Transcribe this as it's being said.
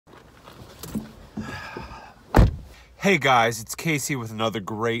Hey guys, it's Casey with another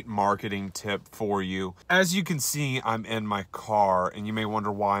great marketing tip for you. As you can see, I'm in my car, and you may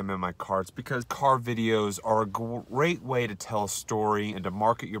wonder why I'm in my car. It's because car videos are a great way to tell a story and to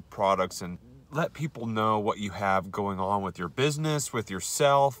market your products and let people know what you have going on with your business, with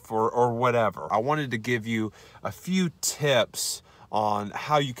yourself, or whatever. I wanted to give you a few tips on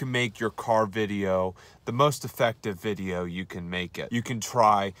how you can make your car video the most effective video you can make it. You can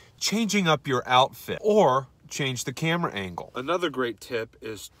try changing up your outfit or change the camera angle. Another great tip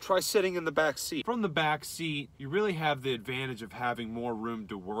is try sitting in the back seat. From the back seat, you really have the advantage of having more room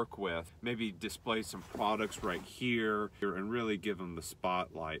to work with. Maybe display some products right here and really give them the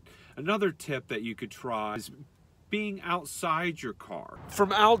spotlight. Another tip that you could try is being outside your car.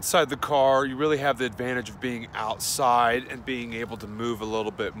 From outside the car, you really have the advantage of being outside and being able to move a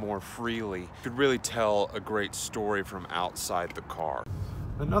little bit more freely. You could really tell a great story from outside the car.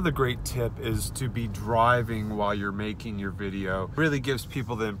 Another great tip is to be driving while you're making your video. It really gives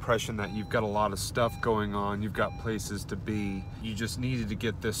people the impression that you've got a lot of stuff going on, you've got places to be. You just needed to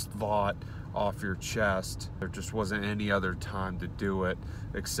get this thought off your chest. There just wasn't any other time to do it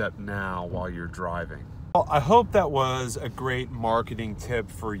except now while you're driving. Well, I hope that was a great marketing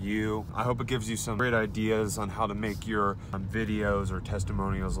tip for you. I hope it gives you some great ideas on how to make your videos or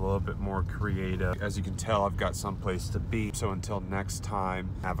testimonials a little bit more creative. As you can tell, I've got someplace to be. So until next time,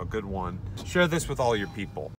 have a good one. Share this with all your people.